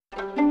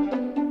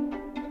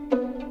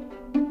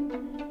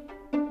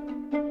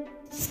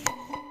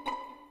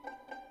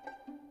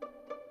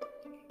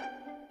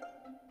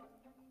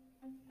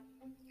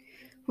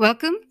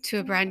Welcome to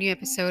a brand new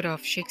episode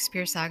of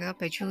Shakespeare Saga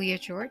by Julia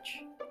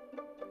George.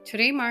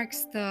 Today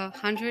marks the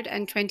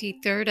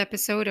 123rd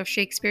episode of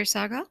Shakespeare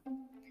Saga,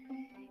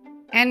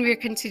 and we're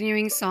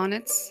continuing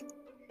sonnets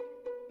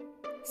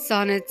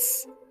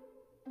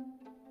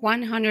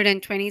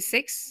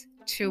 126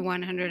 to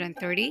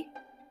 130.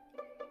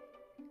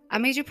 Our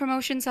major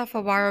promotions are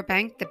for Wire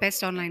Bank, the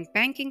best online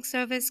banking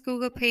service,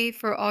 Google Pay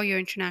for all your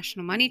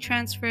international money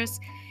transfers,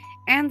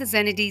 and the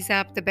Zenadiz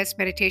app, the best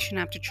meditation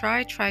app to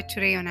try. Try it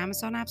today on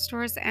Amazon App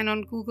Stores and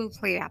on Google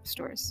Play App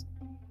Stores.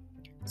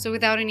 So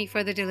without any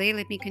further delay,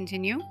 let me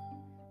continue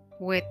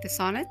with the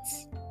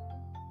sonnets.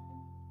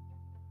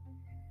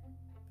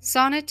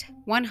 Sonnet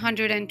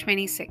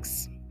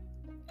 126.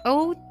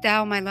 O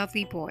thou my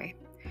lovely boy,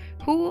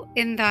 who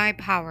in thy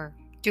power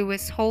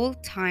doest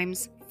hold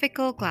time's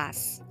fickle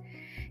glass,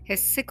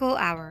 his sickle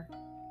hour,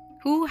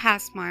 who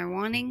hast my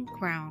waning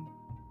crown,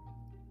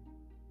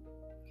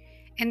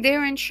 and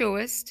therein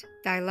showest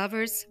thy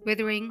lovers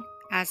withering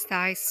as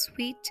thy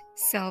sweet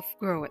self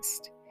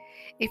growest.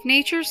 If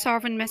nature's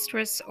sovereign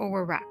mistress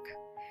overrack,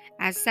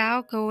 as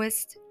thou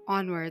goest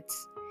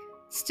onwards,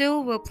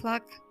 still will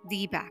pluck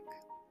thee back.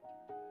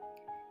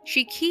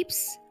 She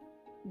keeps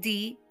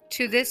thee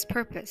to this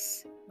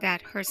purpose,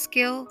 that her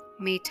skill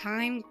may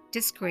time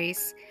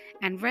disgrace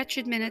and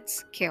wretched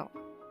minutes kill.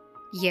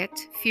 Yet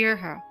fear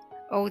her,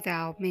 O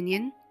thou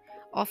minion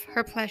of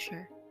her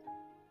pleasure.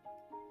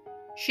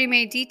 She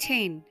may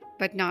detain,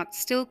 but not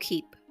still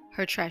keep,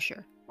 her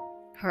treasure.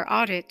 Her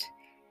audit,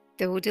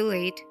 though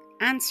delayed,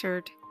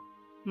 answered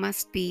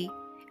must be,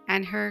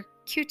 and her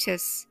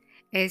cutis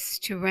is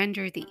to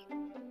render thee.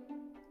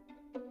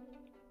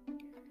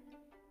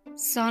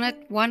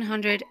 Sonnet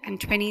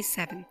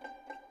 127.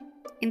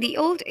 In the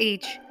old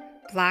age,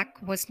 black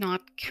was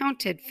not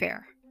counted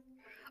fair,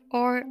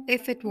 or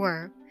if it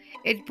were,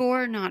 it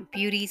bore not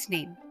beauty's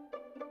name.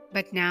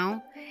 But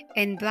now,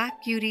 in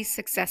black beauty's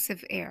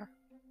successive heir,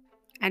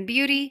 and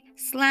beauty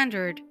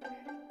slandered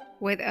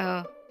with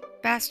a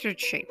bastard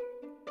shame.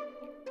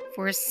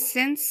 For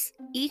since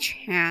each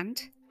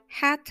hand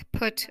hath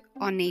put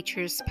on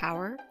nature's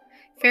power,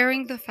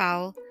 faring the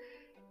foul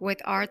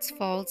with art's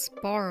false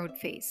borrowed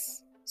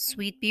face,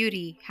 sweet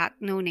beauty hath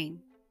no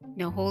name,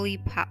 no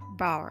holy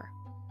bower,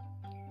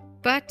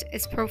 but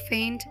is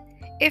profaned,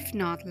 if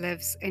not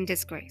lives in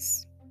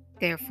disgrace.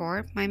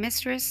 Therefore, my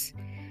mistress'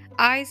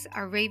 eyes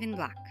are raven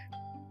black,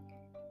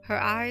 her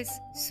eyes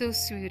so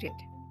suited,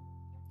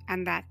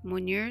 and that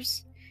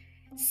Munir's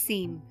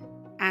seem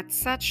at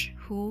such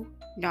who,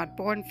 not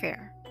born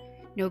fair,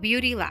 no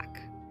beauty lack,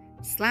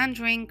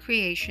 slandering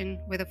creation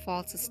with a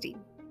false esteem.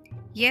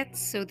 Yet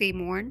so they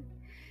mourn,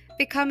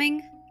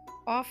 becoming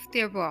of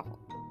their woe,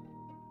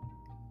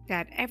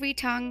 that every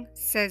tongue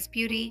says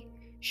beauty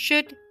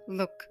should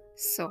look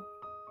so.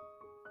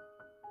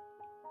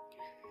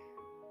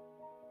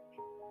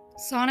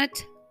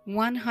 Sonnet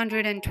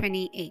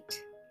 128.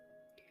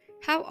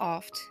 How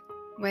oft,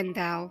 when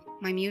thou,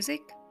 my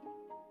music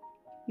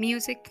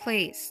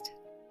playest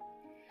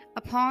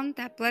upon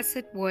that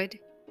blessed wood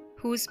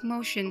whose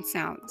motion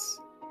sounds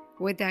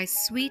with thy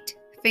sweet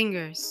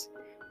fingers,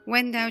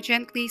 when thou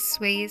gently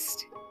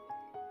swayest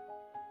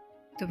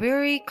the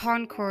weary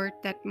concord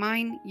that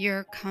mine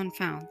ear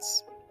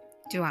confounds,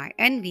 do I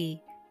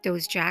envy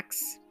those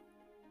jacks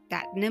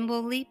that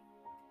nimble leap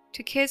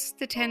to kiss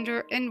the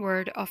tender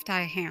inward of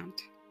thy hand,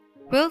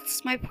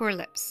 whilst my poor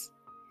lips,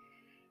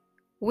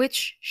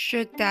 which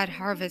should that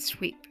harvest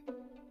reap,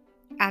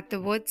 at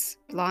the wood's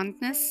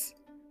blondness,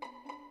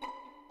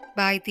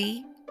 by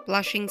thee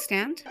blushing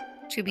stand,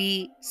 to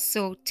be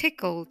so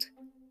tickled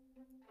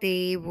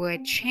they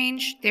would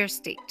change their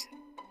state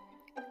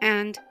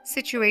and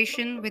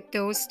situation with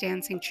those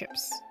dancing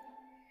chips,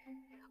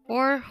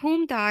 or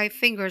whom thy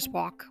fingers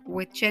walk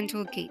with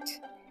gentle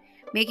gait,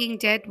 making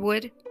dead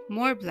wood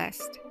more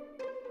blessed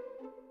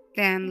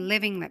than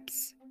living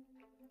lips.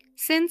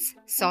 Since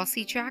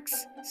saucy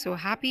jacks so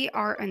happy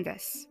are in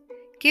this,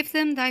 give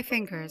them thy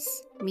fingers,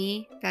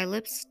 me thy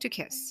lips to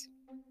kiss.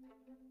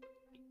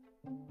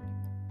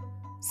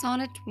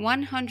 Sonnet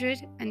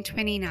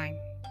 129.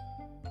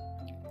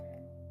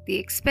 The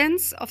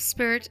expense of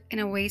spirit in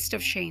a waste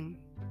of shame,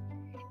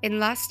 in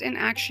lust and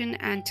action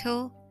and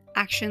till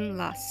action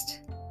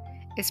lust,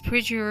 is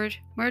perjured,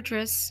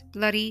 murderous,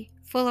 bloody,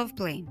 full of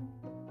blame,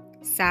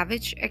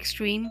 savage,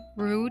 extreme,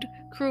 rude,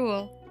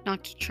 cruel,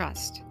 not to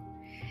trust,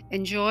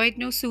 enjoyed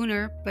no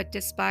sooner but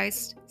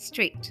despised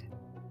straight,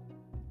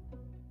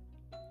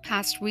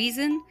 past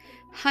reason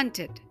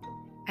hunted,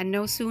 and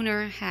no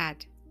sooner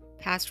had,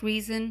 past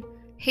reason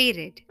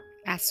hated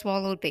as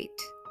swallowed bait,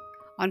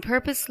 on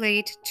purpose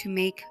laid to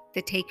make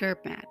the taker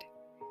mad.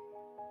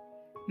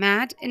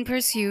 Mad in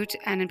pursuit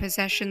and in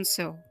possession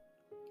so,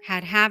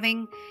 had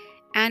having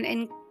and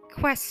in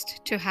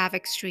quest to have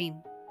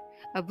extreme,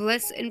 a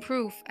bliss in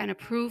proof and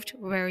approved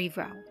very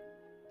well.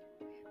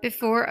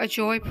 Before a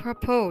joy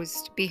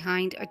proposed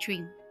behind a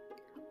dream.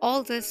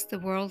 All this the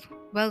world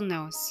well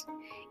knows,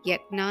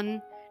 yet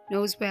none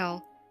knows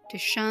well to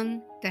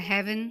shun the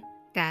heaven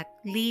that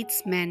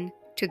leads men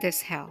to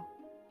this hell.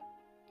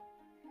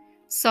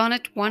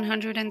 Sonnet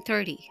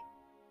 130.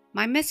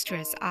 My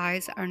mistress'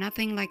 eyes are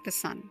nothing like the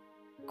sun.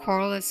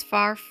 Coral is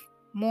far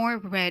more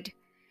red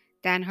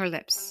than her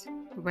lips.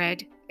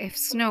 Red if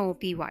snow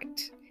be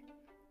white.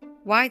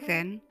 Why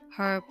then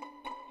her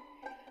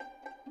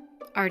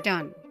are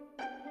done?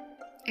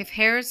 If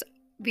hairs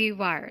be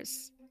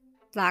wires,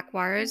 black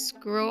wires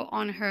grow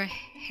on her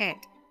head.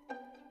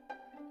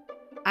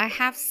 I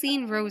have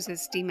seen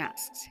roses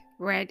damasked,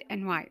 red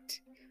and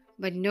white,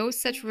 but no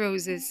such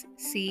roses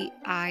see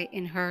I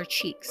in her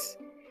cheeks.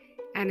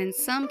 And in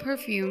some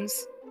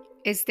perfumes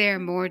is there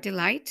more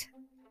delight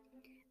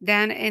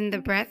than in the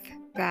breath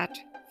that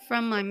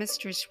from my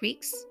mistress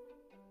reeks?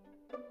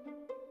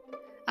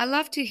 I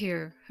love to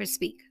hear her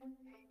speak,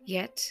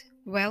 yet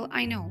well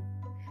I know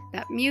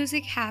that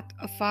music hath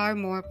a far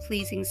more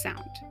pleasing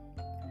sound.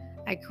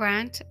 I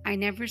grant I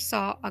never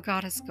saw a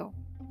goddess go.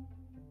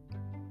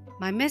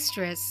 My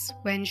mistress,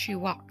 when she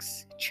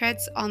walks,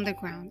 treads on the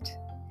ground,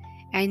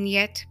 and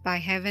yet by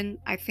heaven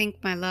I think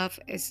my love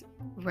is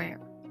rare,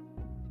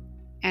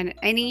 and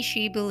any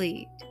she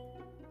believed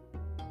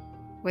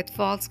with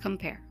faults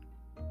compare.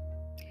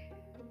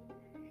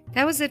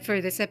 That was it for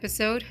this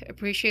episode.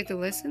 Appreciate the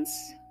listens.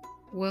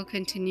 We'll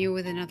continue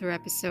with another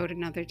episode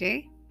another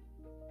day.